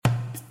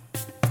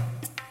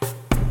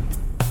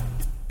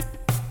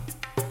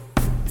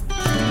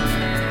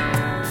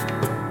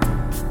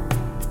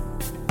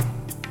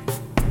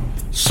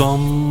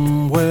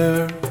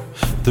Somewhere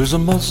there's a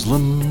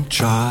Muslim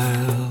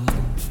child,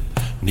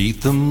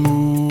 'neath the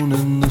moon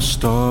and the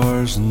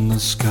stars in the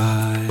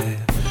sky.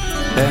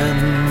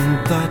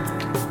 And that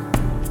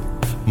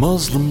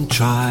Muslim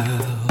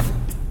child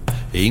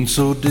ain't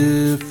so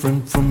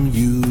different from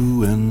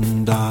you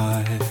and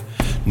I,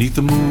 'neath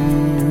the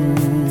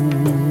moon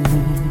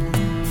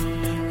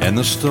and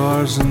the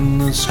stars in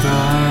the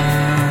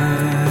sky.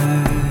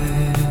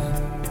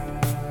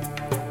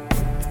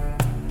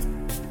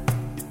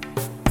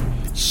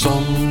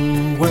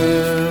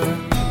 Somewhere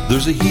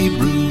there's a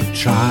Hebrew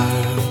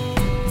child,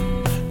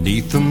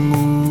 'neath the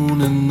moon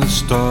and the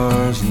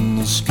stars in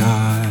the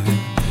sky.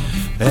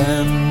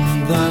 And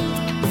that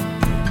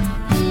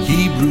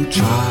Hebrew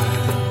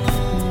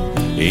child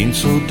ain't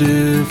so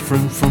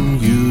different from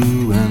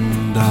you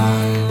and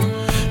I,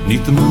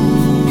 'neath the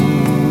moon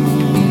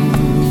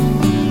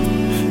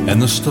and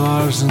the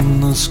stars in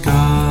the sky.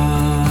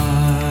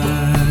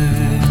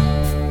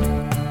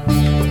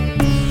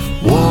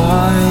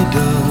 Why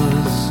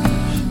does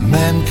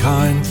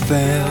mankind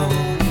fail?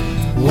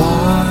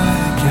 Why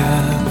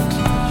can't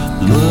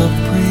love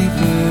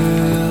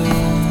prevail?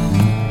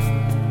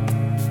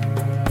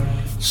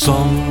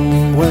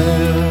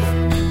 Somewhere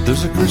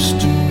there's a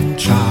Christian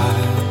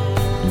child,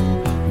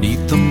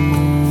 'neath the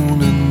moon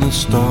and the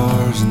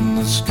stars in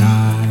the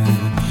sky.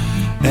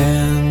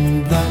 And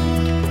that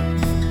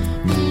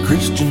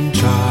Christian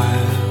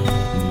child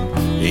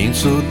ain't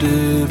so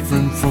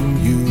different from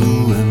you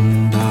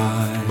and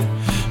I,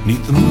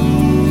 'neath the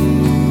moon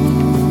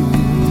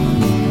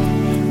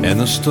and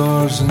the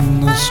stars in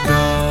the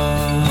sky.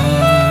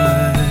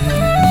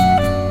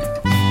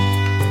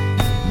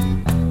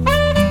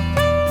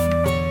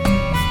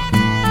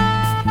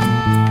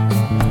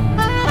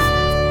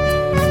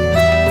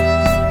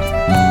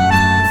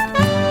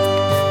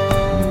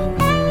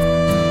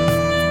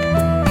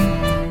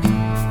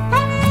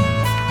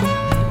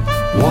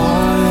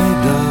 Why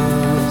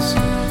does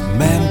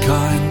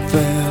mankind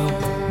fail?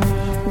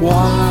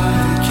 Why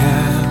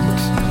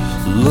can't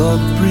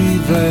love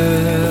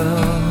prevail?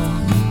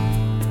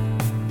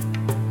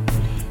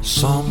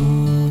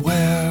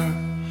 Somewhere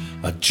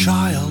a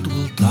child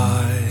will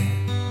die,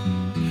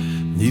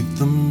 'neath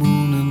the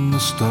moon and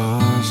the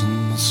stars in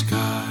the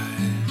sky.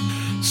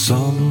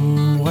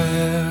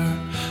 Somewhere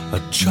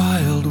a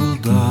child will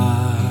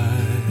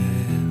die,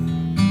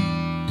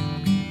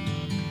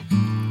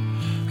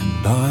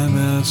 and I'm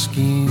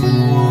asking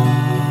why.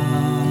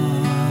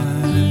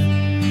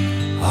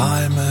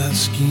 I'm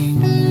asking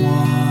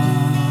why.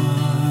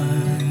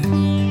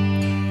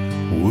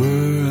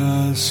 We're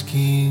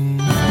asking